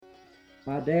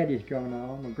My daddy's gone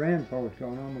on, my grandpa's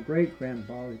gone on, my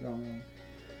great-grandpa's gone on.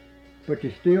 But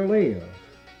they still live.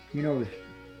 You know,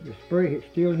 the spray is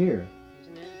still here.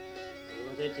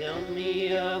 Oh, they tell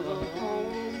me of a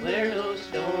home where no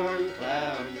storm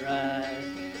clouds rise.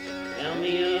 Tell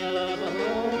me of a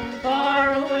home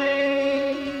far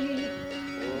away.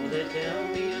 Oh, they tell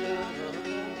me of a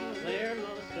home where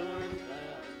no storm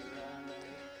clouds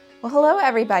rise. Well, hello,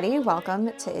 everybody.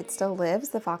 Welcome to It Still Lives,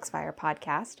 the Foxfire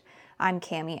podcast. I'm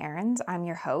Cami Ahrens. I'm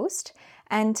your host.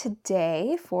 And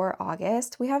today, for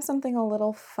August, we have something a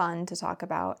little fun to talk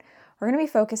about. We're going to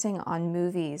be focusing on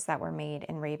movies that were made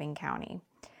in Raven County.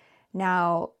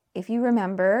 Now, if you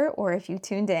remember, or if you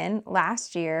tuned in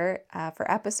last year,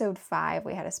 for episode 5,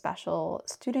 we had a special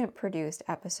student-produced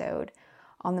episode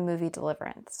on the movie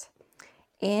Deliverance.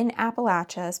 In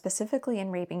Appalachia, specifically in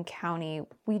Raven County,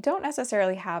 we don't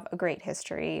necessarily have a great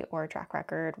history or track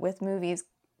record with movies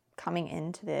coming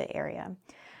into the area.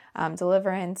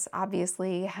 Deliverance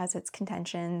obviously has its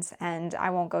contentions, and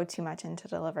I won't go too much into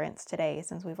Deliverance today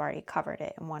since we've already covered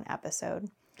it in one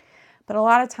episode. But a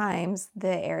lot of times,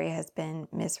 the area has been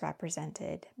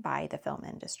misrepresented by the film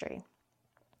industry.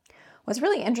 What's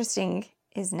really interesting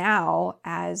is now,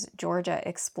 as Georgia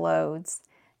explodes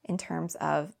in terms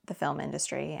of the film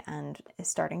industry and is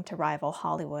starting to rival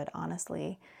Hollywood,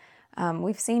 honestly,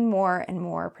 we've seen more and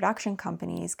more production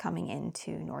companies coming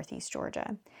into Northeast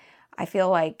Georgia. I feel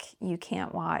like you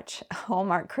can't watch a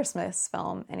Hallmark Christmas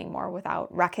film anymore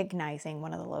without recognizing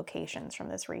one of the locations from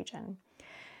this region.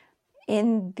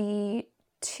 In the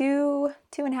two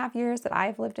and a half years that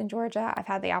I've lived in Georgia, I've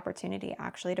had the opportunity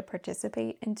actually to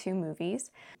participate in 2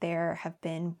 movies. There have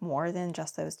been more than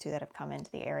just those 2 that have come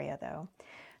into the area, though.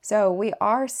 So we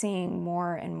are seeing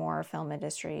more and more film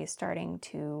industries starting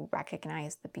to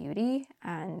recognize the beauty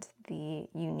and the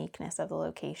uniqueness of the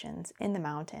locations in the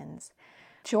mountains.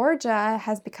 Georgia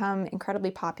has become incredibly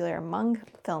popular among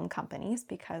film companies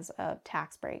because of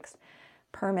tax breaks,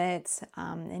 permits,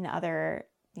 and other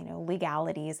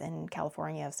legalities in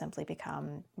California have simply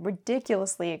become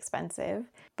ridiculously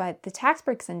expensive. But the tax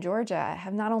breaks in Georgia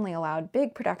have not only allowed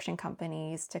big production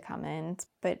companies to come in,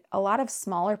 but a lot of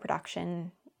smaller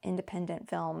production independent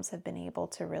films have been able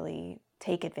to really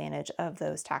take advantage of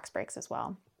those tax breaks as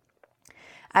well.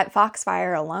 At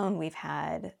Foxfire alone, we've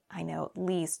had, I know, at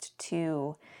least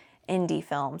 2 indie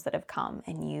films that have come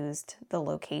and used the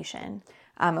location.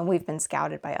 And we've been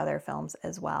scouted by other films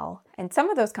as well. And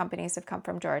some of those companies have come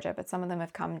from Georgia, but some of them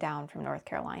have come down from North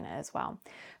Carolina as well.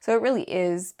 So it really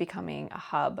is becoming a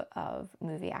hub of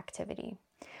movie activity.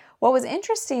 What was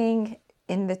interesting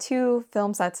in the 2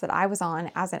 film sets that I was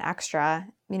on as an extra,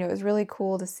 it was really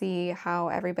cool to see how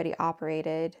everybody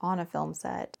operated on a film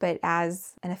set. But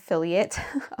as an affiliate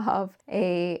of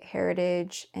a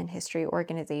heritage and history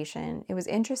organization, it was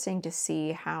interesting to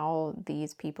see how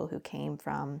these people who came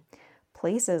from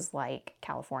places like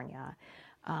California,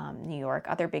 New York,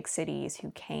 other big cities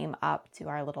who came up to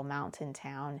our little mountain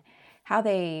town, how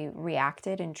they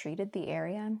reacted and treated the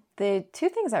area. The 2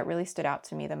 things that really stood out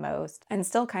to me the most and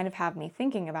still kind of have me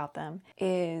thinking about them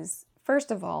is,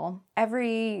 first of all,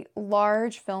 every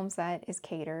large film set is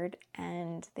catered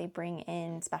and they bring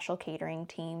in special catering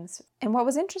teams. And what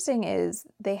was interesting is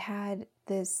they had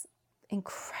this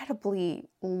incredibly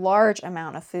large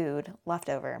amount of food left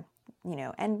over,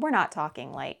 and we're not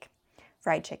talking like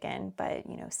fried chicken, but,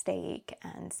 steak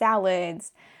and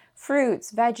salads,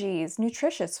 fruits, veggies,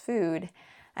 nutritious food.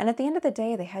 And at the end of the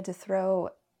day, they had to throw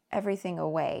everything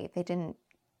away. They didn't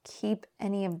keep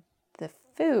any of the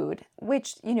food,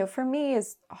 which, for me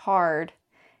is hard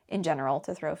in general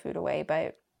to throw food away,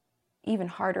 but even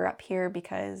harder up here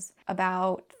because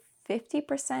about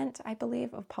 50%, I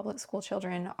believe, of public school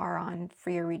children are on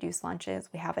free or reduced lunches.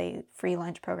 We have a free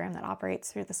lunch program that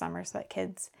operates through the summer so that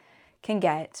kids can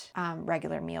get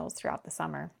regular meals throughout the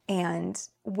summer. And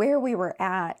where we were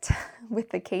at with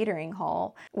the catering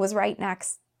hall was right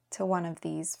next to one of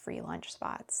these free lunch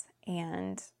spots.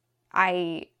 And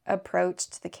I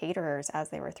approached the caterers as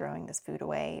they were throwing this food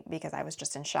away because I was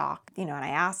just in shock, and I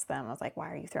asked them, I was like,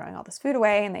 why are you throwing all this food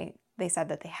away? And they said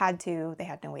that they had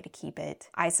no way to keep it.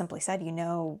 I simply said,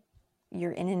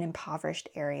 you're in an impoverished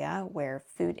area where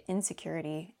food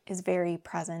insecurity is very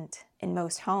present in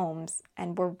most homes,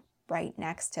 and we're right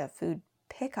next to a food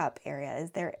pickup area.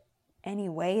 Is there any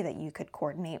way that you could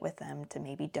coordinate with them to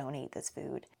maybe donate this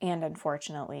food? And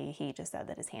unfortunately, he just said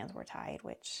that his hands were tied,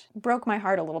 which broke my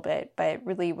heart a little bit, but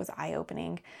really was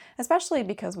eye-opening, especially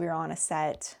because we were on a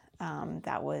set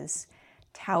that was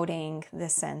touting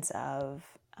this sense of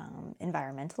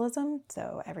environmentalism.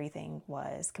 So everything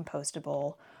was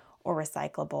compostable or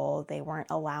recyclable. They weren't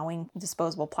allowing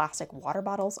disposable plastic water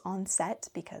bottles on set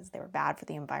because they were bad for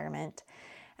the environment.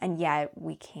 And yet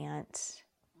we can't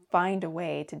find a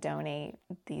way to donate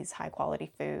these high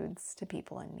quality foods to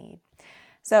people in need.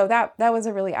 So that was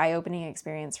a really eye-opening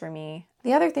experience for me.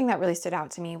 The other thing that really stood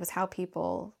out to me was how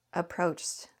people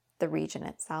approached the region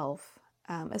itself,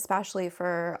 especially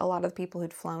for a lot of the people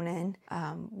who'd flown in,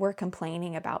 were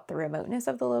complaining about the remoteness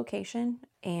of the location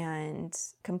and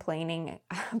complaining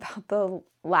about the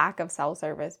lack of cell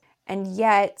service. And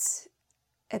yet,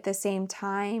 at the same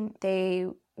time, they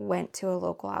went to a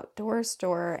local outdoor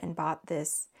store and bought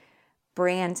this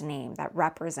brand name that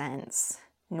represents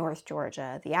North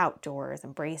Georgia, the outdoors,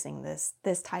 embracing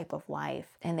this type of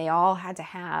life. And they all had to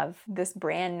have this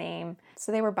brand name.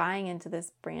 So they were buying into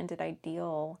this branded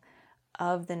ideal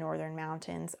of the northern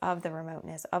mountains, of the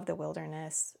remoteness, of the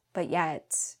wilderness. But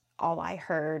yet all I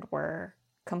heard were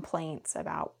complaints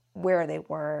about where they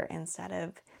were instead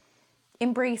of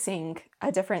embracing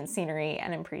a different scenery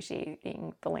and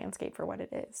appreciating the landscape for what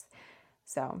it is.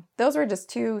 So those were just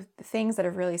two things that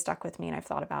have really stuck with me and I've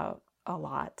thought about a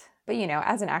lot. But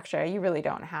as an extra, you really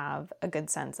don't have a good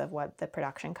sense of what the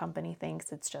production company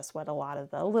thinks. It's just what a lot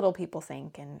of the little people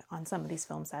think. And on some of these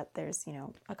film sets, there's,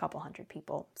 a couple hundred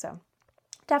people. So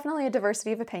definitely a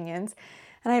diversity of opinions.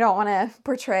 And I don't want to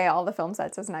portray all the film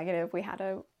sets as negative. We had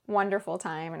a wonderful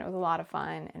time and it was a lot of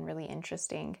fun and really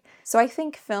interesting. So I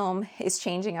think film is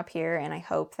changing up here, and I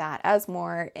hope that as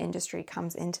more industry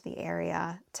comes into the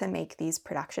area to make these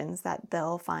productions, that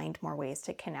they'll find more ways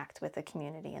to connect with the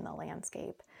community and the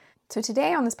landscape. So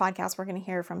today on this podcast, we're going to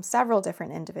hear from several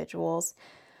different individuals.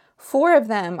 4 of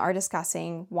them are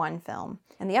discussing one film,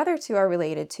 and the other 2 are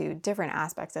related to different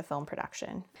aspects of film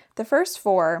production. The first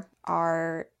 4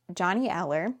 are Johnny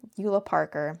Eller, Eula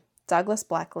Parker, Douglas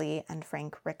Bleckley, and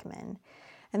Frank Rickman.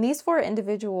 And these 4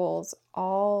 individuals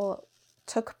all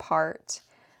took part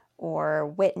or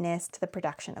witnessed the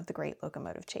production of The Great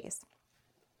Locomotive Chase.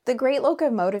 The Great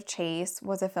Locomotive Chase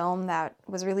was a film that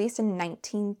was released in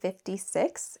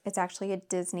 1956. It's actually a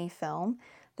Disney film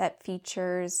that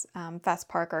features Fess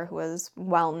Parker, who was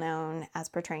well known as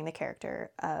portraying the character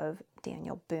of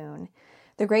Daniel Boone.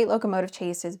 The Great Locomotive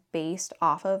Chase is based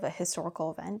off of a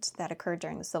historical event that occurred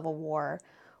during the Civil War,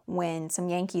 when some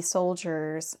Yankee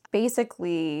soldiers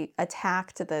basically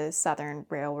attacked the Southern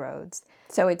railroads.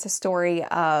 So it's a story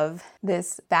of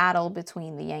this battle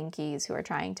between the Yankees who are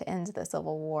trying to end the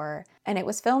Civil War. And it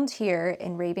was filmed here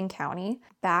in Rabun County.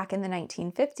 Back in the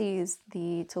 1950s,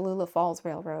 the Tallulah Falls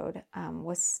Railroad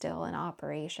was still in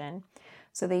operation.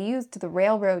 So they used the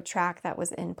railroad track that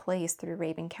was in place through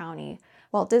Rabun County.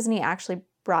 Walt Disney actually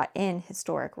brought in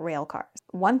historic rail cars.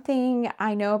 One thing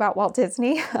I know about Walt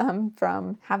Disney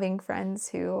from having friends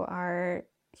who are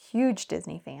huge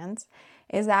Disney fans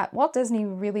is that Walt Disney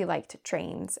really liked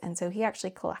trains, and so he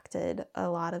actually collected a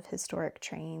lot of historic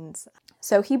trains.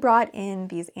 So he brought in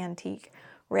these antique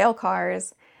rail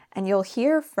cars, and you'll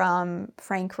hear from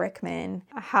Frank Rickman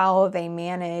how they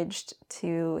managed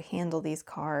to handle these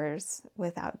cars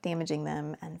without damaging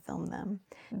them and film them.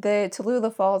 The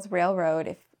Tallulah Falls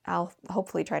Railroad, I'll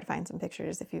hopefully try to find some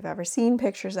pictures if you've ever seen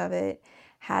pictures of it,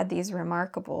 had these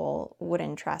remarkable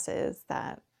wooden trusses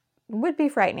that would be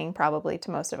frightening probably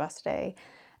to most of us today.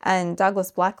 And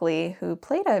Douglas Bleckley, who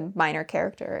played a minor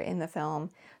character in the film,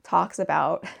 talks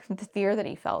about the fear that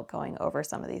he felt going over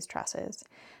some of these trusses.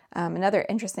 Another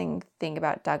interesting thing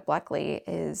about Doug Bleckley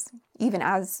is, even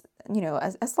as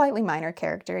a slightly minor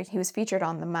character, he was featured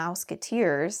on The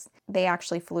Mouseketeers. They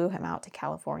actually flew him out to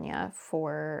California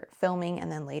for filming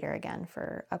and then later again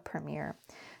for a premiere.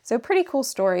 So pretty cool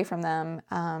story from them,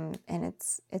 and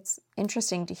it's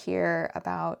interesting to hear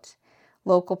about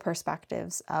local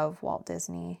perspectives of Walt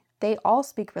Disney. They all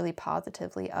speak really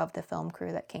positively of the film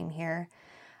crew that came here,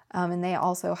 and they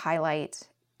also highlight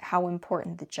how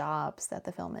important the jobs that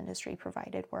the film industry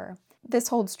provided were. This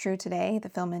holds true today. The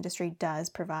film industry does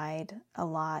provide a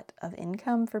lot of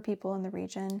income for people in the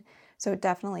region, so it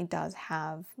definitely does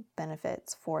have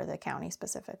benefits for the county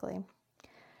specifically.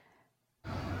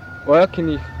 Well, can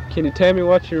you tell me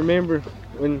what you remember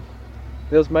when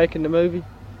they was making the movie?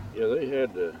 Yeah, they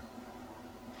had the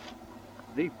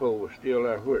depot was still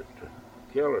out where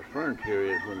Keller's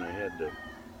Frontier is when they had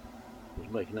was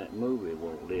making that movie,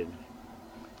 Walt Disney.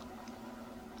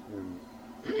 And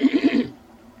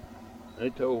they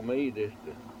told me just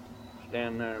to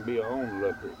stand there and be an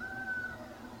onlooker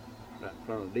right in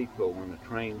front of the depot when the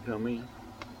train come in.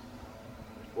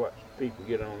 Just watch people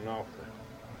get on and off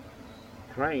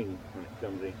the train when it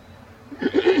comes in.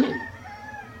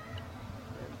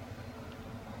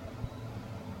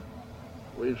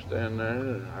 We stand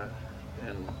there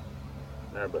and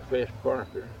there by Fess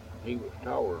Parker. He was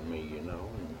taller than me, you know,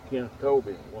 and Kenneth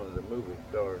Tobin, one of the movie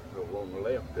stars over on the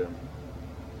left of him.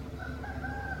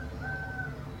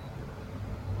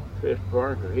 Fess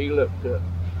Parker, he looked up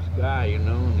the sky, you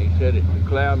know, and he said it's a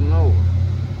clouding over.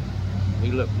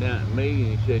 He looked down at me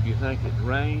and he said, "You think it's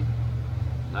rain?"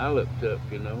 And I looked up,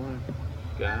 you know, at the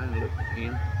sky and looked at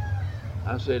him.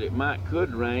 I said, "It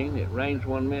could rain. It rains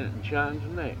one minute and shines the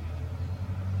next."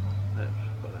 That's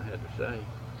what I had to say.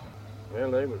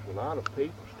 Well, there was a lot of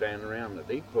people standing around the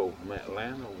depot from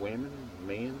Atlanta, women,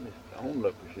 men, just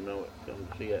onlookers, you know, that come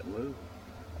to see that movie.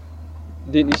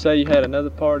 Didn't you say you had another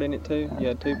part in it too? You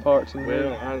had two parts in the movie?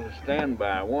 Well, I was a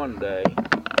standby one day.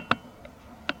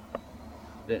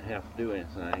 Didn't have to do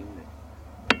anything.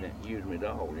 They didn't use me at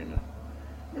all, you know.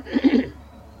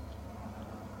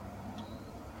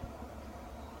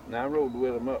 And I rode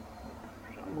with them up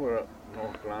somewhere up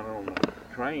North Carolina on the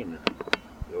train.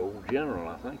 The old general,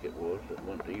 I think it was, that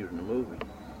went to using the movie.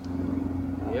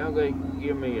 Yeah, they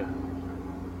give me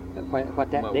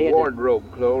What that my did. wardrobe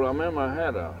clothes. I remember I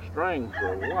had a string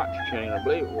for a watch chain, I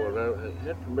believe it was. It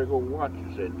had some big old watch,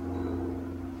 it said.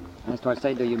 That's what I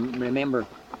say. Do you remember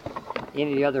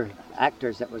any of the other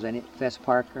actors that was in it? Fess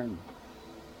Parker and.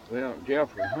 Well,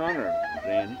 Jeffrey Hunter was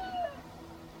in it.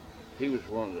 He was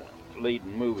one of the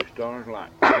leading movie stars,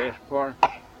 like Fess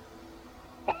Parker.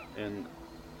 And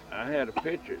I had a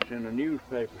picture. It's in a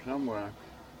newspaper somewhere.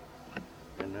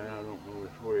 And I don't know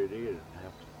where it is. I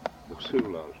have to go through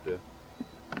a lot of stuff.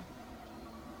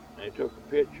 They took a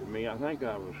picture of me. I think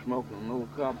I was smoking a little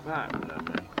cob pipe that I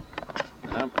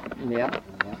made. Yeah.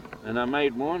 And I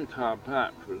made one cob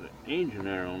pipe for the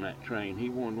engineer on that train. He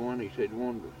wanted one. He said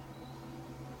one was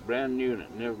brand new and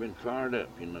it never been fired up,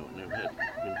 you know. It never had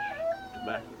been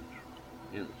tobacco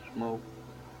in the smoke.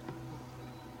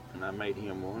 And I made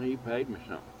him one. He paid me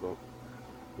something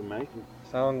to make it.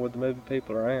 How long would the movie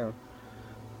people around?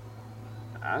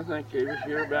 I think they was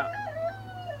here about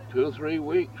 2 or 3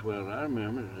 weeks. Well, I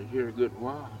remember they was here a good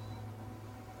while.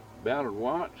 Ballard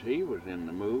Watts, he was in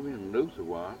the movie, and Luther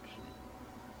Watts.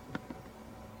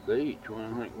 They each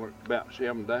one, I think, worked about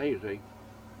 7 days.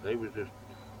 They was just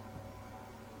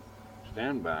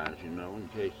standbys, you know, in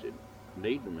case they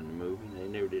need them in the movie. They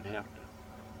never did have to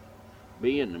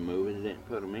be in the movie. They didn't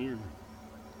put them in.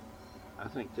 I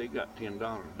think they got $10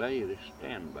 a day as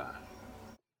standbys.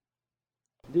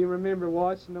 Do you remember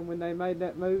watching them when they made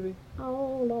that movie?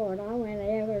 Oh, Lord, I went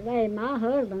every day. My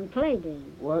husband played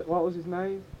him, What was his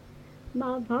name?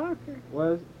 Bob Parker.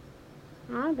 Was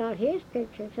I got his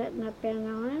picture sitting up in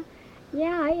on it.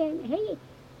 Yeah,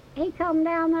 he come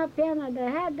down up in they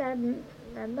had the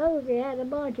movie, had a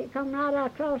bunch that come right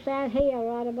across that hill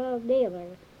right above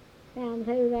Dillard. Down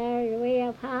through there, way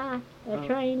up high, the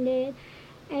train did.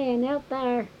 And up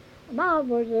there, Bob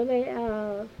was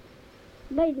leading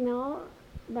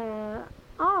the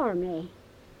army.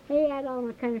 He had on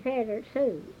a Confederate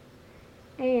suit.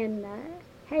 And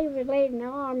he was leading the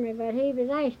army, but he was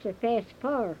after Fess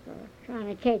Parker,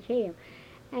 trying to catch him.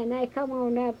 And they come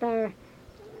on up there,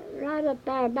 right up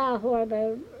there about where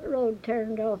the road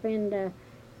turned off into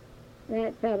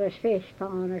that fellow's fish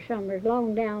pond or somewhere,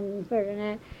 long down further than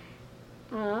that.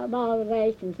 Bob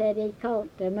Langston said he caught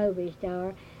the movie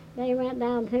star. They went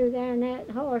down through there, and that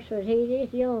horse was, he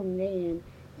just young then.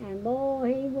 And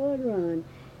boy, he would run.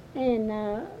 And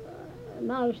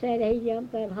Bob said he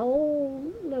jumped that whole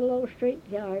little old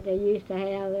streetcar they used to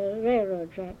have, the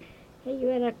railroad track. He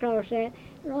went across that,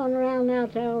 run around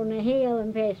out there on the hill,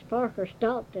 and Fess Parker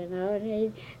stopped, you know, and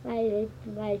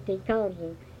he caught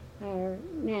our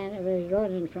man that was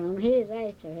running from. He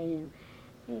was after him.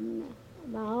 And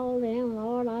all them,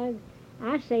 Lord,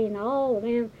 I seen all of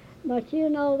them. But you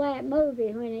know that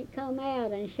movie when it come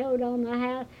out and showed on the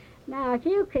house. Now, if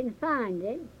you can find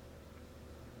it,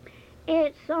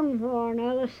 it's somewhere or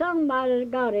another. Somebody's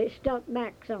got it stuck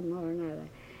back somewhere or another.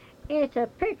 It's a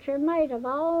picture made of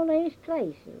all these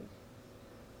places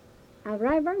of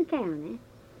Rayburn County.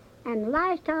 And the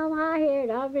last time I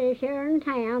heard of it is here in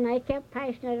town. They kept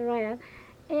passing it around.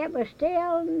 It was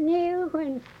still new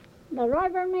when the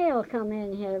rubber mill come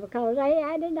in here because they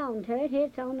added on to it.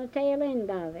 It's on the tail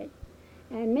end of it.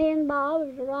 And me and Bob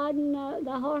was riding,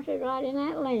 the horses riding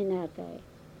that lane out there.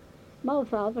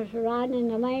 Both of us were riding in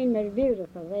the lane that was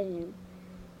beautiful then.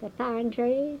 The pine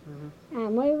trees. Mm-hmm.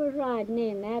 And we was riding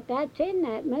in that. That's in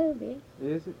that movie.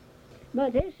 Is it?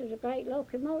 But this is a great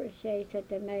locomotive chase that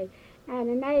they made. And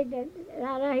they made it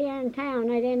out here in town.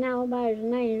 They didn't know anybody's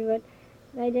name, but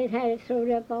they did have it sewed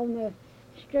up on the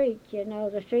streets, you know,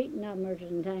 the street numbers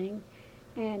and things.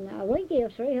 And we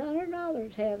give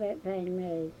 $300 to have that thing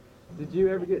made. Did you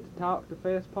ever get to talk to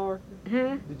Fess Parker?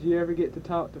 Huh? Did you ever get to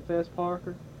talk to Fess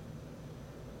Parker?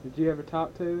 Did you ever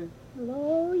talk to him?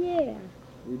 Oh, yeah.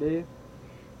 You did?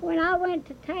 When I went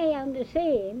to town to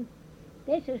see him,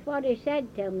 this is what he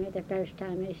said to me the first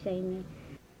time he seen me.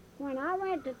 When I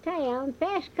went to town,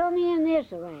 Fess come in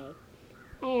this way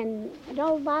and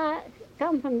drove by,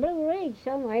 come from Blue Ridge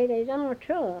somewhere. They was on a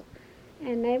truck,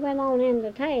 and they went on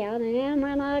into town. And then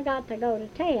when I got to go to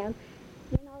town,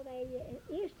 you know, they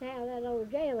used to have that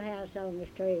old jailhouse on the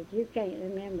street. You can't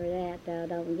remember that, I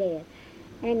don't guess.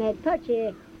 And they'd put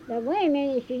you, the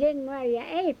women, if you didn't wear your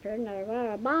apron or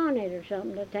wear a bonnet or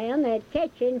something to town, they'd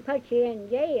catch you and put you in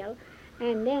jail.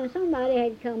 And then somebody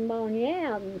had come on you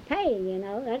out and pay, you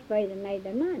know. That's where they made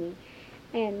their money.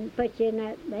 And put you in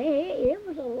that, it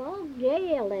was a log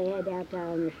jail they had out there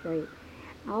on the street.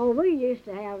 Oh, we used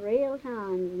to have real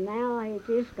times. Now it's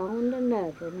just gone to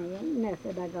nothing. There ain't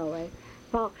nothing to go with.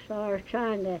 Foxfire's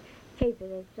trying to keep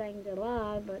it things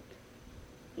alive, but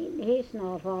it's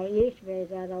not what it used to be.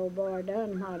 That old boy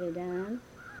done what he done.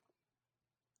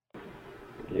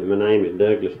 Yeah, my name is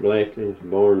Douglas Blackton. I was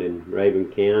born in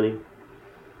Rabun County,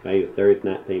 May 3rd,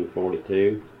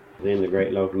 1942. I was in the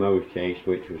Great Locomotive Chase,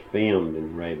 which was filmed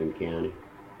in Rabun County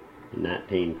in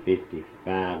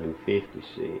 1955 and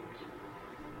 56.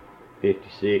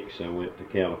 56, I went to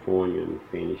California and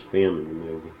finished filming the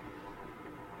movie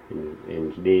in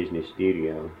Disney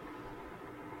Studio.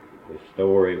 The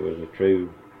story was a true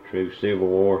Civil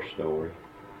War story,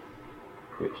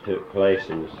 which took place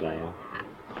in the South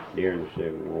during the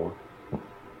Civil War.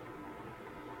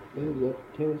 It was up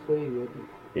Tennessee, wasn't it?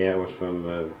 Yeah, it was from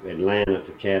Atlanta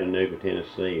to Chattanooga,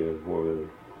 Tennessee, was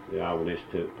where all of this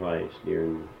took place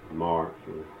during March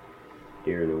or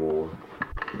during the war.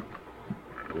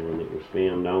 And it was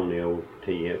filmed on the old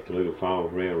TF Tallulah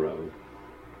Falls Railroad,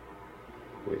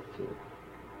 which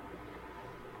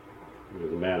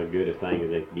was about as good a thing as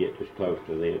they could get as close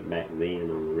to that back then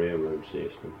on the railroad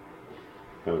system.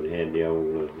 Because it had the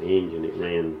old engine that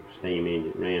ran, steam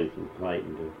engine that ran from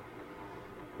Clayton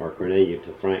or Cornelia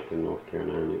to Franklin, North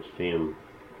Carolina. It was filmed,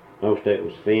 most of it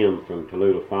was filmed from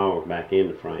Tallulah Falls back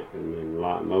into Franklin, and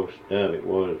most of it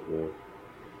was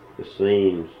the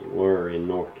scenes were in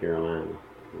North Carolina.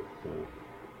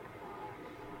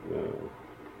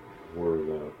 Where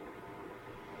the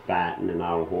fighting and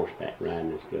all the horseback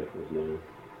riding and stuff was done.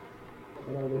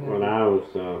 When I was,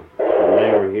 when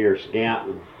they were here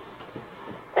scouting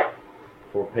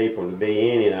for people to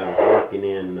be in it, I was working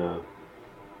in a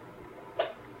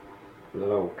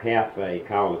little cafe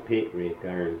called the Pickwick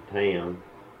there in town.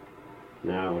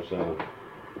 And I was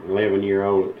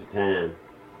 11-year-old at the time.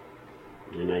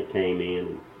 And they came in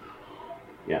and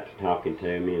got to talking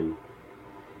to me and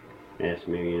asked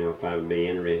me, if I would be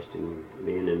interested in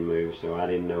being in the movie. So I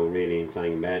didn't know really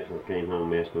anything about it. So I came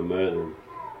home and asked my mother. And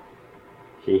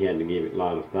she had to give it a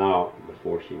lot of thought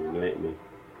before she would let me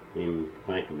even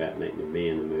think about letting me be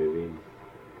in the movie. And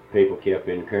people kept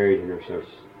encouraging her, so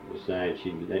she decided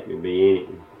she'd let me be in it.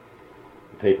 And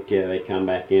people they come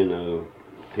back in the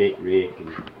Pickwick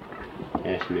and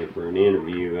asked me for an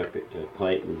interview up at the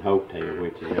Clayton Hotel,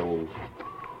 which is old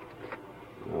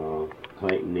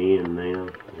Clayton Inn now,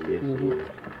 I guess.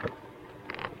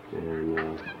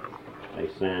 And they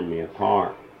signed me a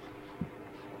part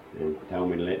and told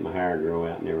me to let my hair grow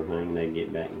out and everything. They'd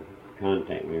get back in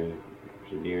contact with me.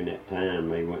 So during that time,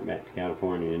 they went back to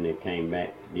California and they came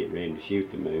back to get ready to shoot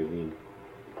the movie. And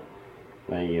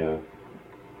they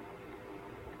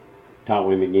talked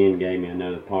with me again, gave me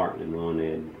another part than the one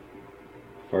they had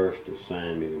first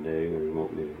assigned me to do, or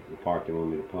the part they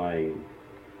wanted me to play.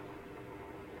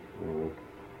 And,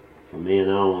 from then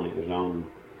on, it was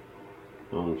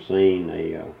on the scene.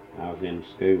 I was in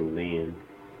school then,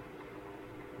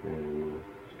 and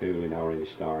school had already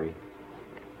started.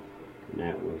 And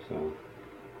that was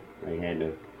they had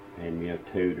me a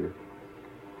tutor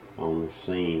on the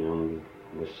scene, on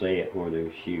the set where they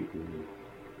were shooting.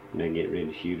 When they get ready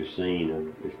to shoot a scene,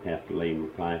 I just have to leave my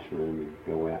classroom and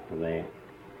go out for that.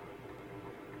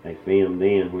 They filmed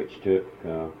then, which took,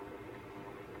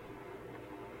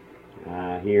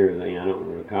 I don't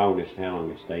recall just how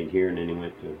long I stayed here, and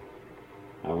then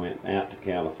I went out to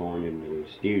California to the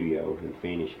studios and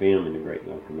finished filming the Great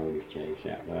Locomotive Chase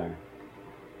out there.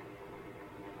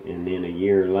 And then a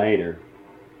year later,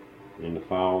 in the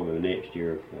fall of the next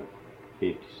year of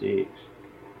 56,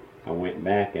 I went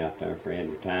back out there for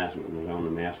advertisement and was on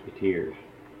the Mouseketeers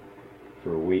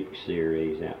for a week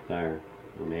series out there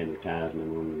on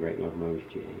advertisement on the Great Locomotive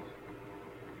Chase.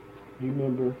 Do you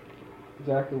remember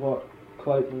exactly what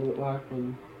Clayton looked like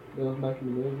when they was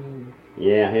making the movie?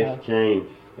 Yeah, it has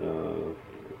changed.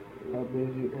 how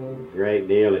busy it was. Great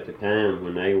deal at the time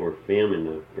when they were filming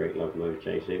the Great Locomotive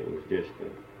Chase. It was just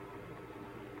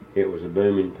it was a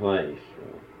booming place.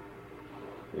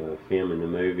 Filming the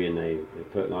movie, and they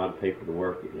put a lot of people to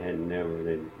work that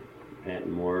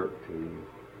hadn't worked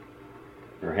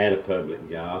or had a public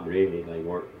job really. They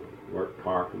worked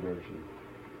carpenters and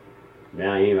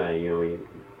now anyway,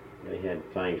 they had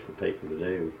things for people to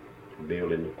do,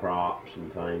 building the props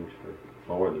and things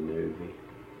for the movie.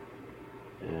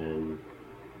 And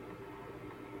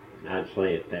I'd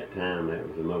say at that time that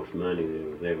was the most money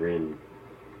that was ever in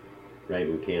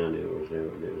Raven County that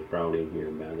was brought in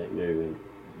here by that movie. And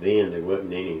then there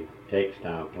wasn't any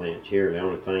textile plants here. The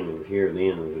only thing that was here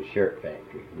then was a shirt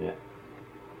factory, and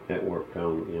that worked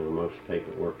on, most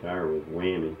people that worked there was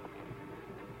women.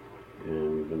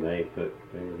 And they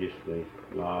were just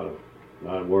a lot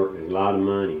of work. There's a lot of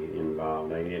money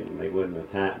involved. They wasn't a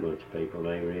tight bunch of people.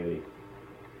 They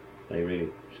really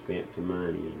spent the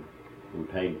money and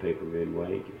paid people good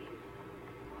wages.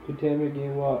 Could you tell me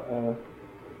again what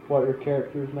your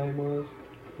character's name was?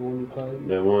 The one you played?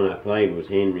 The one I played was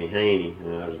Henry Haney,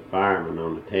 and I was a fireman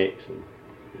on the Texan.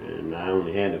 And I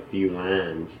only had a few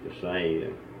lines to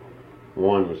say.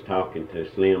 One was talking to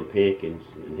Slim Pickens,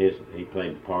 and he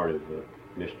played the part of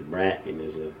Mr. Bracken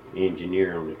as an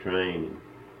engineer on the train.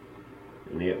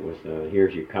 And it was,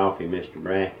 "Here's your coffee, Mr.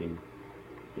 Bracken."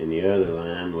 And the other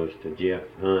line was to Jeff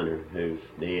Hunter, who's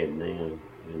dead now,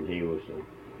 and he was,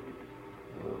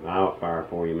 "I'll fire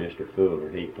for you, Mr. Fuller."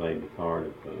 He played the part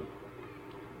of,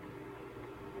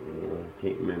 I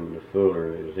can't remember the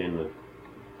Fuller.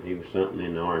 He was something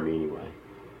in the Army anyway.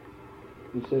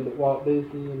 You said that Walt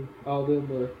Disney and all them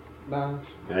were nice?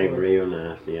 They were real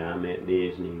nice. Yeah, I met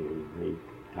Disney, and he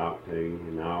talked to you,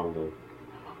 and all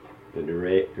the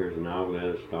directors and all the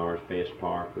other stars, Fess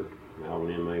Parker, all of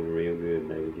them, they were real good.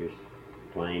 They were just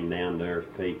plain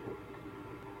down-to-earth people.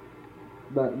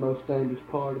 About the most dangerous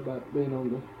part about being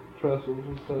on the trestles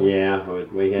and stuff? Yeah,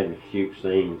 we had to shoot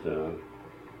scenes.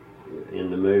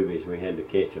 In the movies, we had to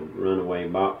catch a runaway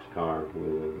boxcar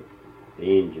with the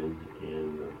engine,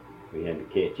 and we had to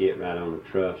catch it right on the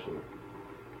trestle.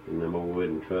 And them old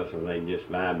wooden trestles, they just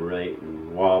vibrate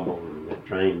and wobble, and the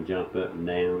train jump up and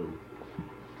down.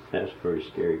 That's a pretty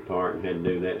scary part, and had to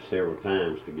do that several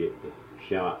times to get the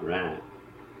shot right.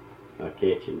 By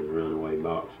catching the runaway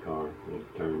boxcar,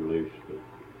 it turned loose, but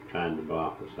tried to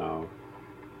block us off.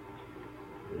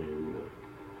 And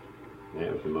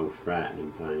that was the most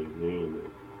frightening thing then,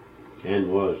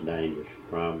 and was dangerous,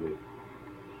 probably,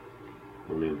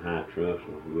 on them high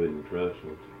trestles, wooden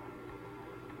trestles.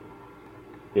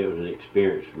 It was an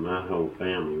experience for my whole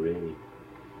family, really.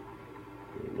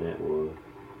 And that was.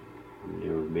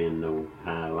 Never been no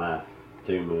high life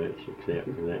too much except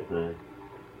for that thing.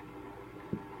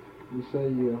 You say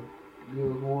you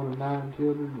was one of 9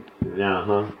 children?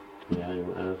 Uh-huh. Yeah, I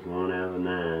was one out of 9.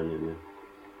 And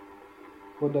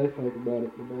what'd they think about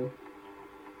it today?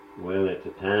 well, at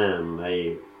the time,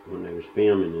 when they was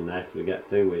filming and after they got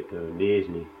through with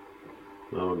Disney,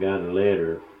 Mama got a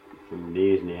letter from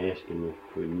Disney asking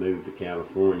if we'd move to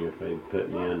California, if they'd put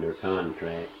me under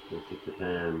contract, which at the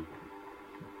time,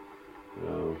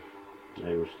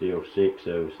 they were still 6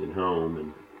 of us at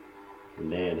home,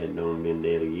 and Dad had only been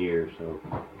dead a year, so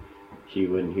she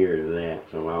wouldn't hear of that,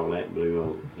 so all that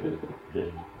blew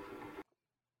over.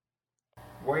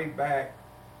 Way back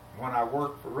when I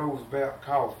worked for Roosevelt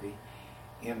Coffee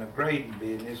in the grading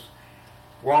business,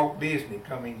 Walt Disney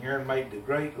come in here and made the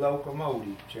Great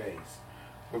Locomotive Chase.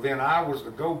 Well, then I was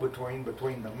the go-between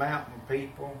between the mountain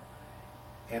people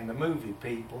and the movie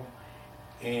people,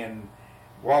 and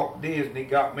Walt Disney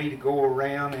got me to go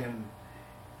around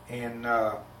and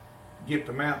get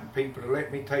the mountain people to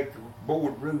let me take the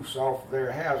board roofs off of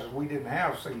their houses. We didn't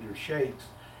have cedar shakes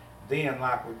then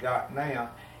like we got now,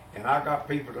 and I got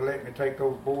people to let me take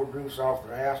those board roofs off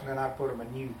their house, and then I put them a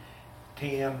new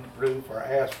tin roof or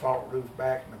asphalt roof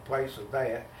back in the place of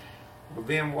that. Well,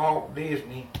 then Walt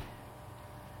Disney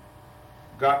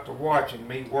got to watching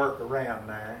me work around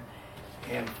there,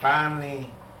 and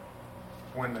finally,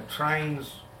 when the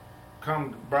trains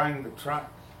come to bring the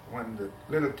truck, when the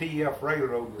little TF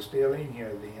Railroad was still in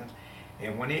here then,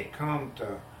 and when it come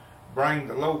to bring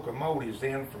the locomotives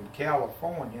in from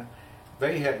California,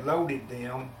 they had loaded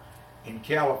them in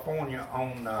California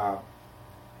on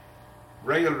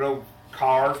railroad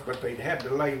cars, but they'd had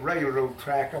to lay railroad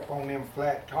track up on them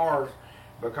flat cars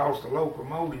because the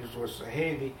locomotives was so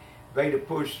heavy they'd have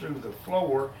pushed through the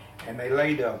floor, and they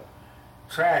laid a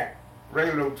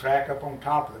railroad track up on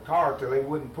top of the car till they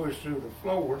wouldn't push through the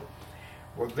floor.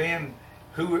 Well, then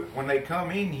when they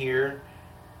come in here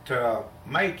to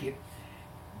make it,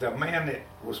 the man that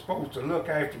was supposed to look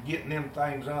after getting them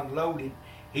things unloaded,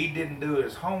 he didn't do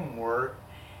his homework.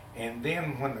 And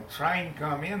then when the train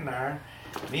come in there,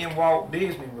 me and Walt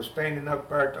Disney was standing up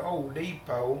there at the old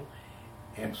depot,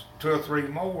 and 2 or 3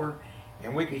 more,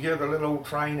 and we could hear the little old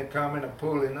train a coming and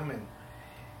pulling them, and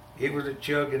it was a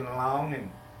chugging along.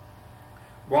 And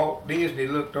Walt Disney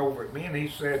looked over at me and he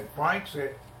said, Frank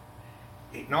said,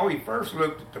 no, he first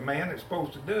looked at the man that's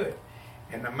supposed to do it,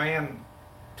 and the man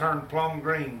turned plum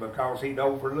green because he'd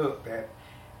overlooked that,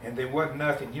 and there wasn't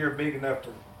nothing here big enough to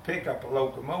pick up a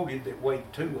locomotive that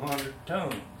weighed 200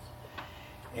 tons.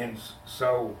 And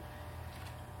so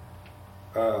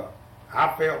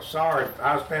I felt sorry.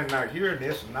 I was standing there hearing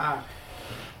this, and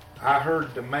I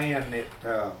heard the man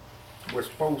that was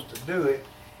supposed to do it,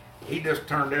 he just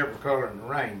turned every color in the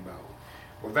rainbow.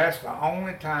 Well, that's the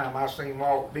only time I seen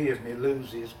Walt Disney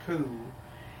lose his cool,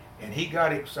 and he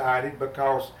got excited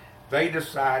because they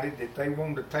decided that they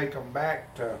wanted to take them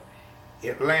back to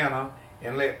Atlanta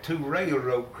and let 2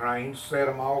 railroad cranes set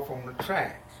them off on the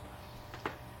tracks.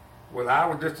 Well, I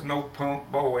was just an old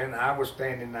punk boy, and I was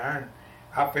standing there, and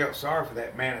I felt sorry for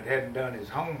that man that hadn't done his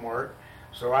homework.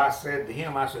 So I said to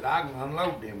him, I said, I can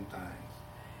unload them things.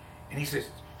 And he says,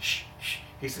 shh, shh.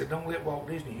 He said, don't let Walt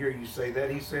Disney hear you say that.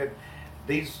 He said,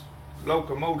 these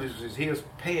locomotives is his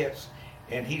pets,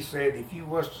 and he said, if you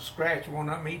was to scratch one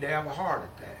of them, he'd have a heart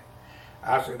attack.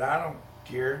 I said, I don't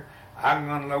care. I can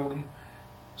unload them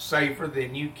safer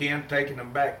than you can taking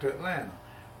them back to Atlanta.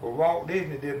 Well, Walt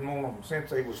Disney didn't want them, since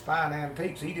they was fine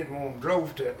antiques, he didn't want them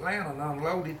drove to Atlanta and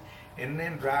unloaded and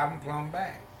then drive them plumb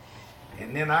back.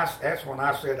 And then that's when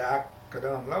I said I could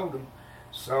unload them.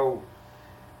 So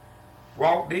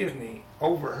Walt Disney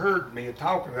overheard me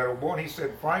talking to that old boy, and he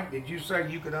said, Frank, did you say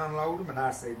you could unload them? And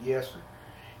I said, yes, sir.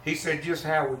 He said, just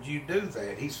how would you do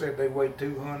that? He said, they weigh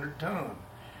 200 tons.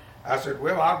 I said,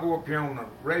 well, I'll go up here on the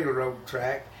railroad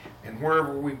track, and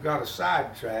wherever we've got a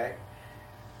side track,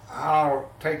 I'll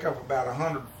take up about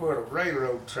 100 foot of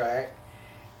railroad track,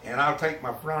 and I'll take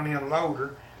my front end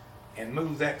loader and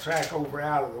move that track over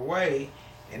out of the way,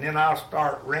 and then I'll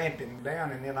start ramping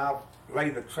down, and then I'll lay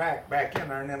the track back in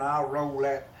there, and then I'll roll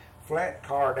that flat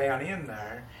car down in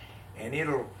there, and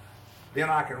then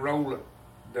I can roll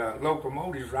the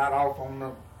locomotives right off on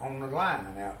the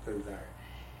line out through there.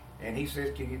 And he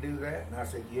says, can you do that? And I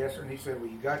said, yes, sir. And he said, well,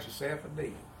 you got yourself a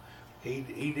deal.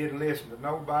 He didn't listen to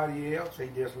nobody else. He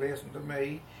just listened to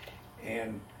me,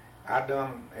 and I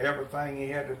done everything he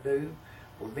had to do.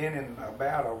 Well, then in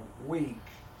about a week,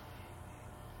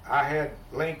 I had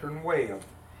Lincoln Webb,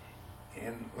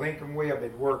 and Lincoln Webb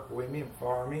had worked with me and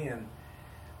for me, and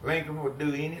Lincoln would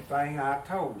do anything I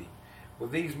told him. Well,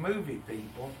 these movie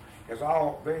people,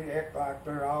 they act like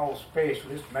they're all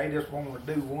specialists, and they just want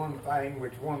to do one thing,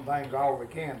 which one thing's all they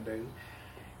can do,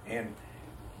 and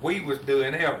we was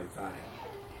doing everything.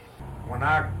 When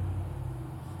I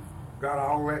got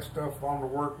all that stuff on to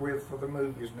work with for the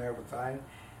movies and everything,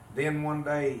 then one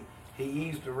day he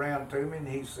eased around to me and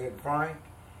he said, Frank,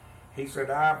 he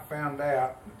said, I found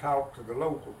out and talked to the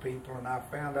local people, and I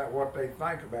found out what they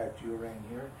think about you around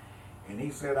here. And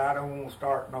he said, I don't want to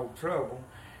start no trouble,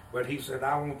 but he said,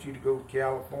 I want you to go to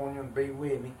California and be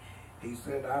with me. He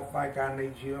said, I think I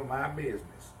need you in my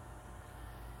business.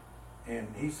 And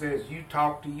he says, you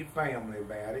talk to your family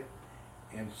about it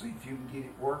and see if you can get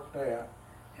it worked out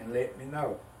and let me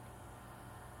know.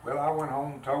 Well, I went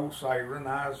home and told Sarah, and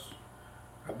I was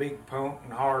a big punk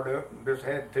and hard up and just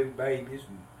had 2 babies.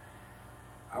 And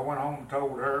I went home and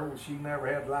told her, well, she never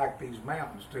had liked these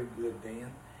mountains too good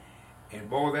then. And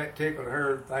boy, that tickled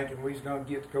her, thinking we was going to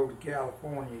get to go to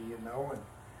California, you know. And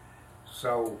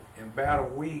so in about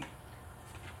a week,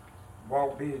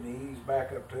 Walt Disney eased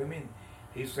back up to me, and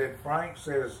he said, Frank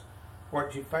says,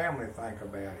 what'd your family think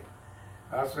about it?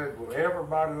 I said, well,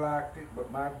 everybody liked it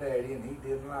but my daddy, and he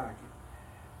didn't like it.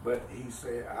 But I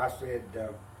said,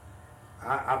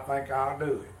 I think I'll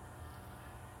do it.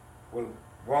 Well,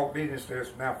 Walt Disney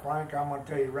says, now, Frank, I'm going to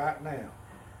tell you right now,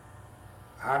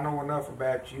 I know enough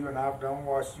about you, and I've done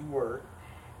watched you work.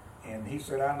 And he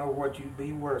said, I know what you'd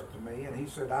be worth to me. And he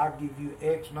said, I'll give you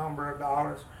X number of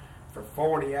dollars for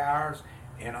 40 hours,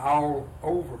 and all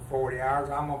over 40 hours,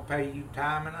 I'm going to pay you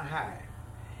time and a half.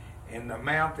 And the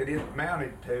amount that it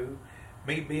amounted to,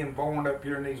 me being born up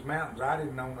here in these mountains, I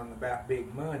didn't know nothing about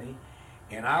big money.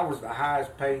 And I was the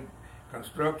highest paid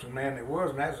construction man there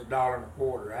was, and that's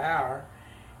 $1.25 an hour.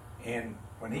 And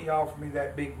when he offered me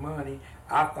that big money,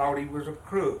 I thought he was a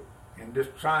crook and just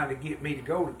trying to get me to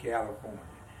go to California.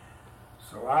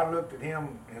 So I looked at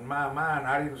him in my mind.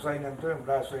 I didn't say nothing to him,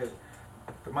 but I said,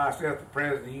 to myself, the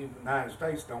President of the United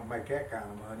States don't make that kind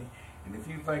of money. And if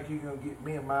you think you're going to get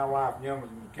me and my wife young in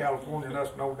California and us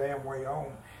no damn way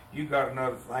home, you got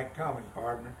another thing coming,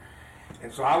 partner.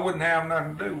 And so I wouldn't have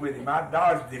nothing to do with him. I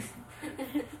dodged him.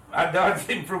 I dodged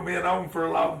him from being home for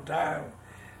a long time.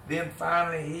 Then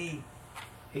finally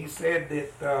he said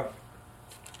that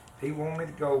he wanted me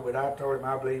to go, but I told him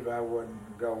I believe I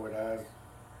wouldn't go. I'd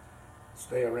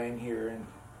stay around here, and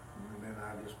then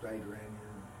I just stayed around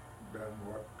here and done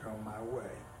what come my way.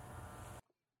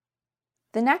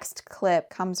 The next clip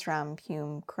comes from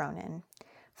Hume Cronyn.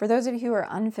 For those of you who are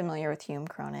unfamiliar with Hume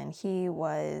Cronyn, he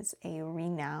was a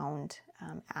renowned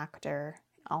actor,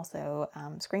 also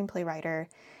screenplay writer.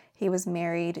 He was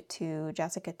married to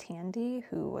Jessica Tandy,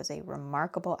 who was a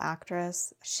remarkable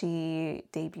actress. She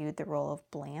debuted the role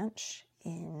of Blanche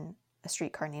in A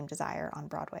Streetcar Named Desire on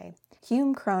Broadway.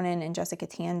 Hume Cronyn and Jessica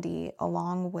Tandy,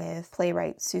 along with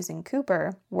playwright Susan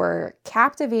Cooper, were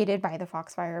captivated by the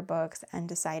Foxfire books and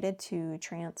decided to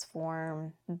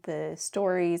transform the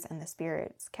stories and the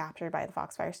spirits captured by the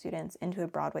Foxfire students into a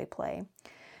Broadway play.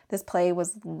 This play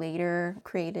was later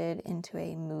created into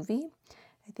a movie.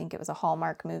 I think it was a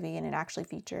Hallmark movie, and it actually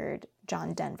featured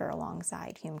John Denver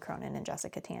alongside Hume Cronyn and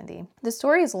Jessica Tandy. The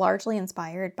story is largely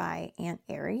inspired by Aunt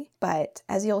Airy, but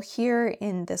as you'll hear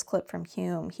in this clip from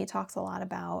Hume, he talks a lot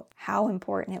about how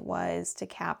important it was to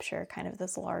capture kind of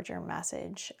this larger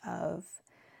message of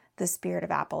the spirit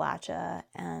of Appalachia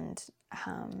and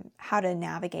how to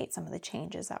navigate some of the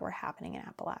changes that were happening in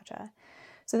Appalachia.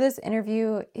 So this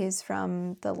interview is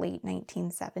from the late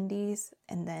 1970s,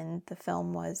 and then the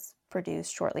film was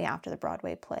produced shortly after the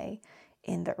Broadway play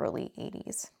in the early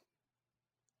 80s.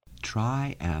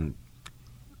 Try and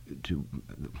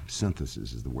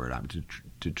synthesis is the word,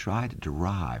 to try to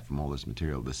derive from all this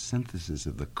material the synthesis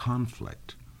of the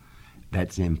conflict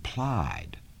that's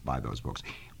implied by those books.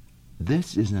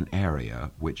 This is an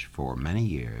area which for many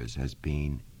years has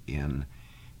been in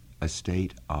a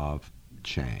state of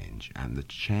change, and the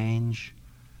change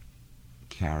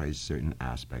carries certain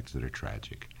aspects that are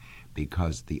tragic,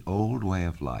 because the old way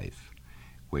of life,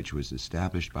 which was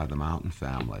established by the mountain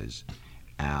families,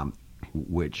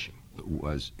 which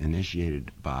was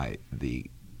initiated by the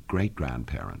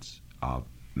great-grandparents of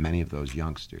many of those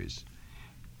youngsters,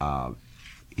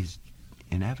 is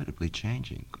inevitably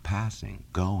changing, passing,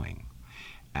 going.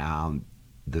 And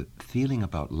the feeling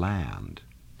about land,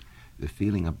 the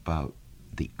feeling about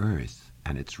the earth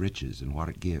and its riches and what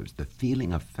it gives, the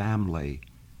feeling of family,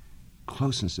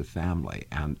 closeness of family,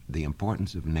 and the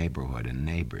importance of neighborhood and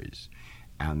neighbors,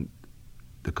 and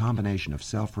the combination of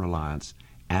self-reliance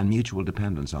and mutual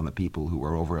dependence on the people who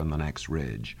are over on the next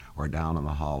ridge or down in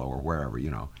the hollow or wherever,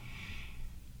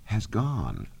 has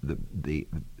gone.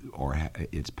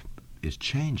 It's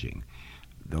changing.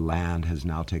 The land has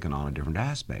now taken on a different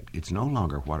aspect. It's no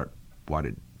longer what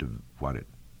it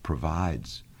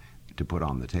provides to put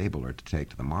on the table or to take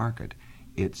to the market.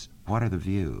 It's what are the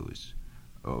views?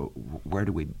 Where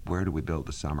do we build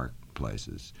the summer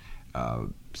places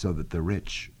so that the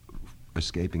rich,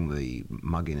 escaping the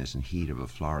mugginess and heat of a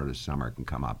Florida summer, can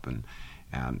come up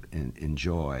and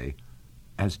enjoy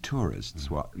as tourists,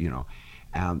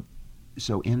 and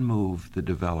so in move the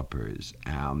developers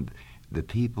and the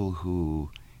people who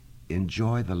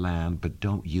enjoy the land but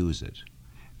don't use it,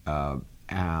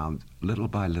 and little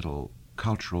by little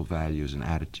cultural values and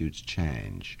attitudes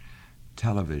change.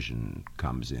 Television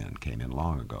came in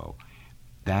long ago.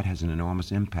 That has an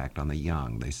enormous impact on the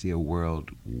young. They see a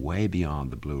world way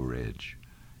beyond the Blue Ridge,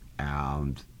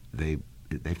 and they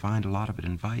find a lot of it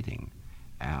inviting.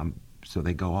 So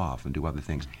they go off and do other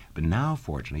things. But now,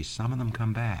 fortunately, some of them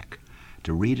come back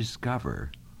to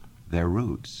rediscover their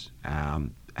roots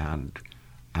and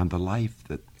the life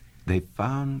that they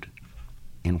found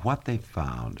in what they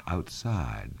found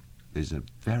outside. There's a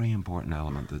very important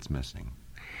element that's missing.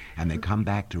 And they come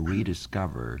back to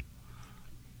rediscover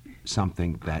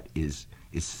something that is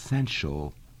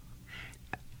essential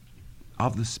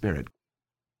of the spirit.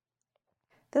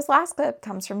 This last clip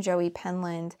comes from Joey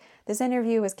Penland. This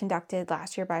interview was conducted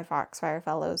last year by Foxfire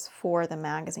Fellows for the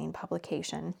magazine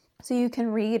publication. So you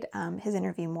can read his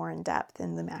interview more in depth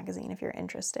in the magazine if you're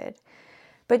interested.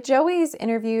 But Joey's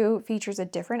interview features a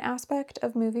different aspect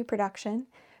of movie production.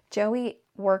 Joey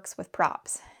works with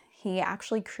props. He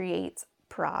actually creates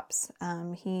props.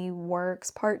 He works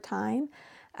part-time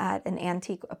at an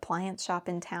antique appliance shop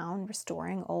in town,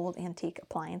 restoring old antique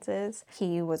appliances.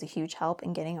 He was a huge help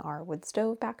in getting our wood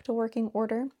stove back to working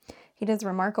order. He does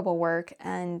remarkable work,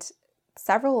 and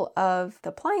several of the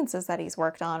appliances that he's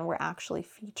worked on were actually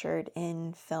featured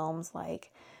in films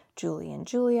like Julie and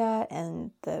Julia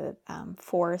and the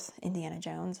fourth Indiana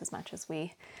Jones, as much as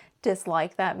we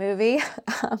dislike that movie.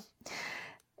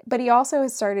 But he also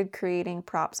has started creating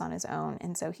props on his own,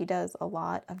 and so he does a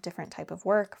lot of different type of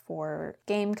work for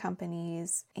game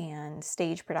companies and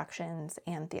stage productions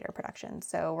and theater productions.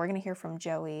 So we're going to hear from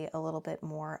Joey a little bit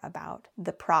more about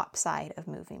the prop side of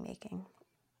movie making.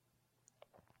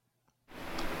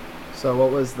 So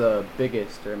what was the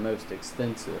biggest or most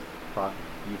extensive prop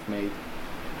you've made?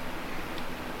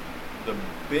 The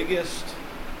biggest,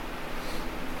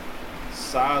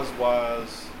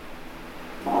 size-wise,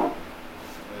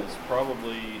 is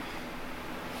probably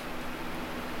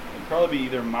be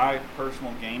either my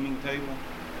personal gaming table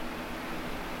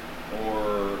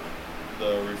or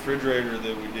the refrigerator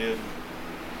that we did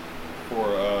for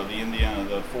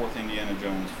the fourth Indiana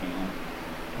Jones film.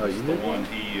 Oh, you did? The one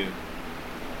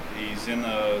he's in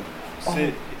the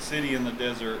city in the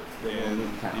desert, and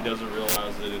he doesn't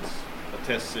realize that it's a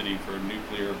test city for a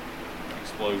nuclear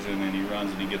explosion, and he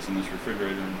runs and he gets in this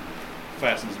refrigerator and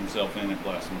fastens himself in and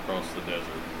blasts him across the desert,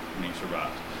 and he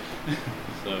survives.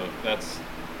 So that's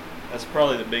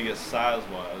probably the biggest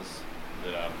size-wise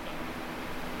that I've done.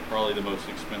 Probably the most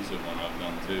expensive one I've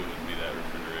done too would be that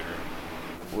refrigerator.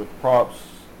 With props,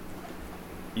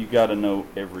 you got to know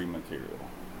every material,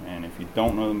 and if you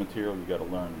don't know the material, you got to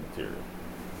learn the material.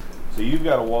 So you've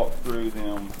got to walk through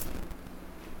them.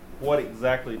 What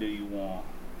exactly do you want?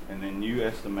 And then you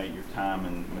estimate your time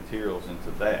and materials into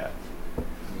that.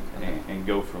 And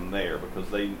go from there,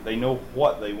 because they know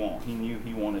what they want. He knew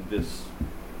he wanted this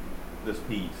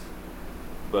piece,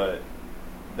 but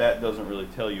that doesn't really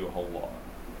tell you a whole lot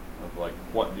of like,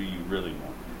 what do you really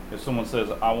want? If someone says,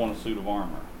 I want a suit of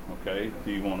armor, okay,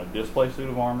 do you want a display suit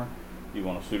of armor? Do you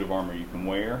want a suit of armor you can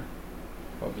wear?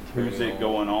 Who's it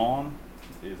going on?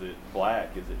 Is it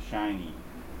black? Is it shiny?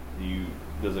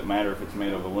 Does it matter if it's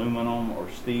made of aluminum or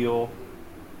steel?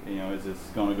 Is this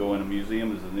going to go in a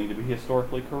museum? Does it need to be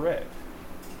historically correct?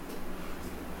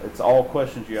 It's all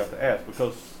questions you have to ask,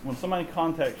 because when somebody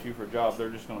contacts you for a job, they're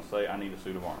just going to say, I need a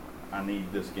suit of armor. I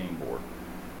need this game board.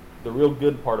 The real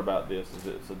good part about this is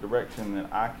it's a direction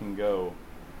that I can go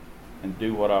and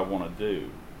do what I want to do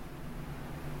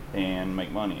and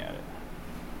make money at it.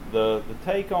 The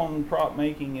take on prop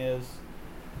making is,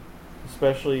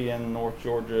 especially in North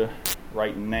Georgia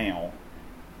right now,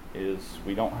 is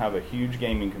we don't have a huge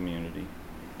gaming community,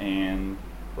 and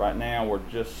right now we're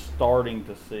just starting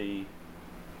to see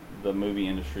the movie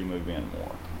industry move in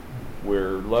more.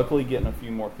 We're luckily getting a few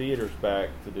more theaters back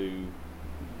to do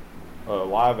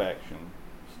live action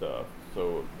stuff,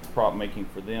 so prop making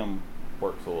for them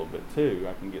works a little bit too.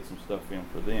 I can get some stuff in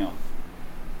for them.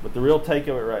 But the real take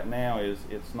of it right now is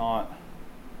it's not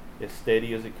as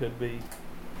steady as it could be.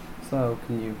 So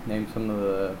can you name some of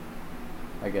the,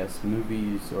 I guess,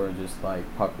 movies or just like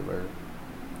popular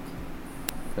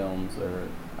films or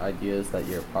ideas that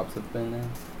your props have been in?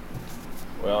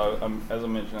 Well, as I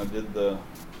mentioned, I did the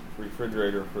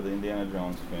refrigerator for the Indiana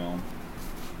Jones film,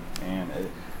 and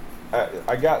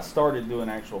I got started doing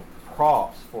actual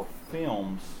props for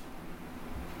films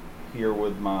here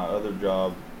with my other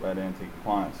job at Antique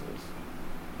Appliances,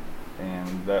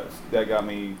 and that got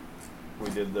me. We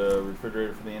did the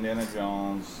refrigerator for the Indiana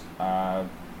Jones. I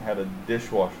had a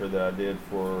dishwasher that I did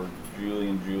for Julie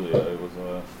and Julia. It was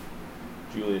a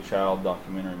Julia Child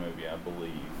documentary movie, I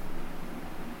believe.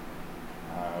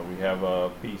 We have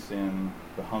a piece in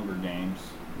The Hunger Games,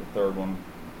 the third one.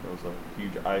 There was a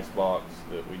huge ice box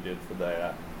that we did for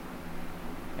that.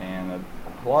 And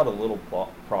a lot of little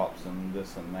props and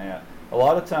this and that. A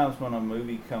lot of times when a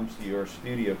movie comes to you or a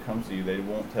studio comes to you, they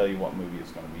won't tell you what movie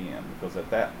it's going to be in, because at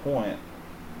that point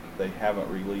they haven't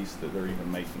released that they're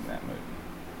even making that movie.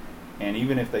 And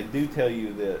even if they do tell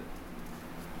you that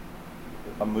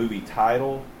a movie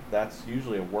title, that's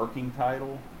usually a working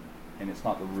title, and it's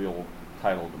not the real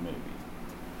title of the movie.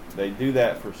 They do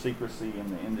that for secrecy in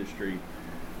the industry,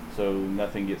 so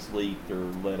nothing gets leaked or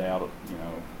let out.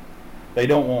 They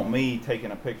don't want me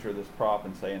taking a picture of this prop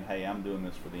and saying, hey, I'm doing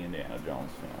this for the Indiana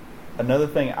Jones film. Another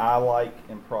thing I like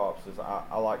in props is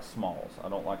I like smalls. I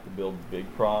don't like to build big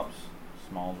props.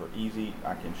 Smalls are easy.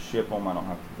 I can ship them. I don't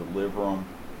have to deliver them.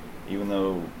 Even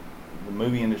though the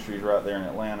movie industry is right there in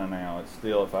Atlanta now, it's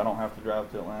still, if I don't have to drive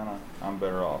to Atlanta, I'm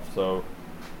better off. So,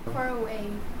 how far away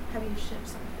have you shipped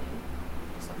something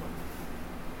to someone?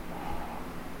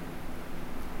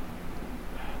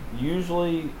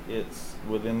 Usually it's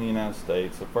within the United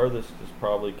States. The furthest is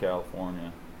probably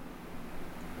California.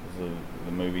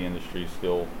 The movie industry is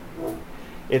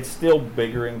it's still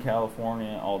bigger in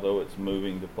California, although it's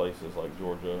moving to places like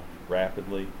Georgia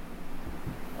rapidly.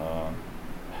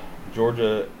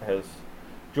 Georgia has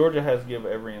Georgia has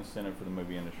given every incentive for the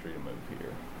movie industry to move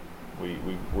here.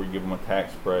 We give them a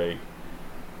tax break.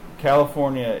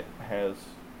 California has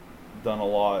done a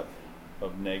lot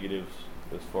of negatives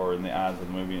as far in the eyes of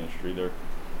the movie industry.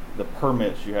 The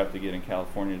permits you have to get in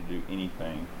California to do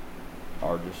anything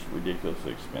are just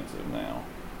ridiculously expensive now.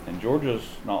 And Georgia's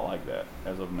not like that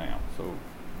as of now. So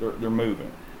they're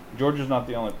moving. Georgia's not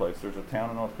the only place. There's a town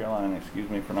in North Carolina, excuse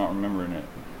me for not remembering it,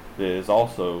 that is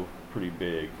also pretty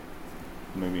big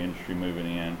movie industry moving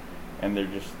in, and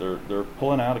they're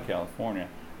pulling out of California.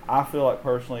 I feel like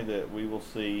personally that we will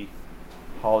see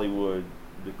Hollywood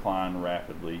decline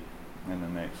rapidly in the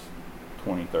next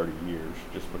 20, 30 years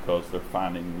just because they're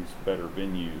finding these better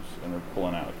venues and they're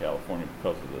pulling out of California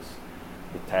because of this,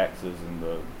 the taxes and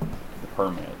the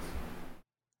permits.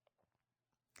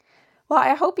 Well,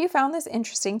 I hope you found this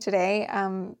interesting today.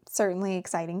 Certainly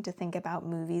exciting to think about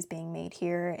movies being made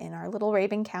here in our little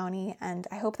Rabun County, and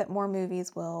I hope that more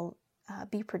movies will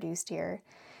be produced here.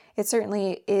 It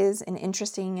certainly is an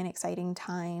interesting and exciting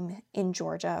time in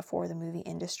Georgia for the movie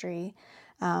industry.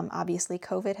 Obviously,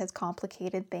 COVID has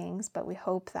complicated things, but we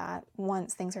hope that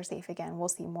once things are safe again, we'll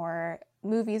see more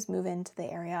movies move into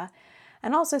the area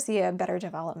and also see a better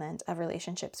development of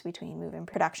relationships between movie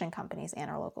production companies and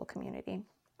our local community.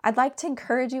 I'd like to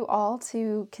encourage you all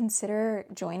to consider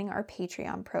joining our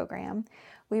Patreon program.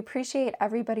 We appreciate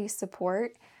everybody's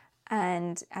support,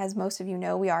 and as most of you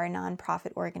know, we are a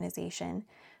nonprofit organization,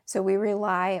 so we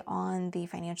rely on the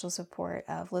financial support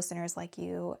of listeners like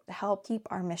you to help keep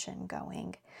our mission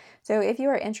going. So if you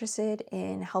are interested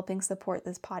in helping support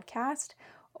this podcast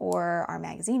or our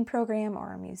magazine program or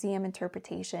our museum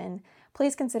interpretation,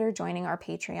 please consider joining our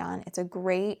Patreon. It's a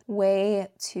great way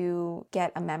to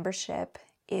get a membership.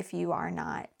 If you are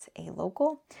not a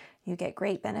local, you get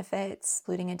great benefits,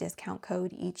 including a discount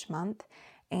code each month.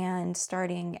 And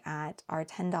starting at our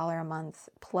 $10 a month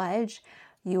pledge,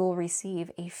 you will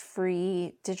receive a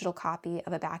free digital copy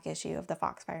of a back issue of the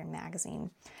Foxfire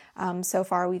magazine. So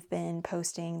far, we've been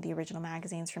posting the original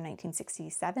magazines from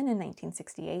 1967 and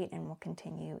 1968, and we'll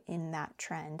continue in that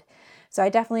trend. So I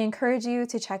definitely encourage you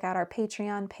to check out our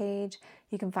Patreon page.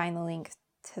 You can find the link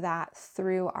to that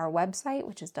through our website,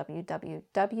 which is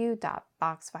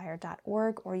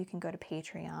www.foxfire.org, or you can go to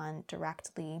Patreon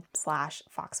directly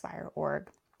 /Foxfire.org.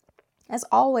 As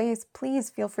always, please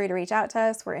feel free to reach out to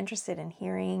us. We're interested in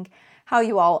hearing how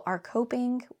you all are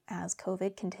coping as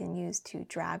COVID continues to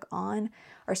drag on.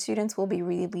 Our students will be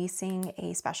releasing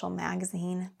a special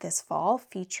magazine this fall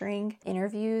featuring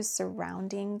interviews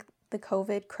surrounding the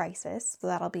COVID crisis. So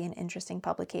that'll be an interesting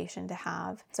publication to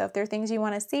have. So if there are things you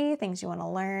want to see, things you want to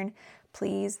learn,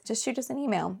 please just shoot us an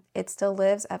email. It still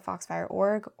lives at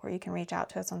foxfire.org, or you can reach out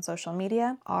to us on social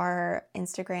media. Our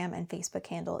Instagram and Facebook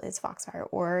handle is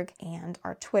foxfire.org, and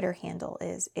our Twitter handle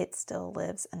is it still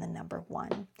lives and the number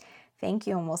 1. Thank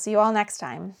you, and we'll see you all next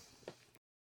time.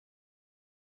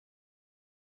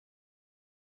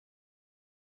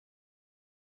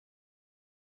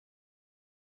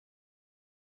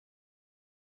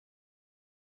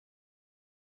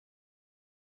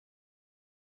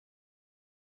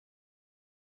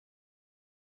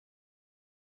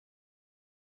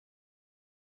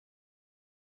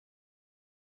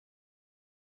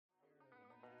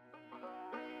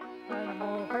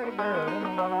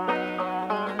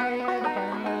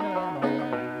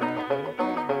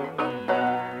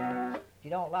 If you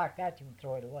don't like that, you can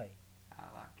throw it away. I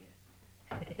like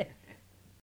it.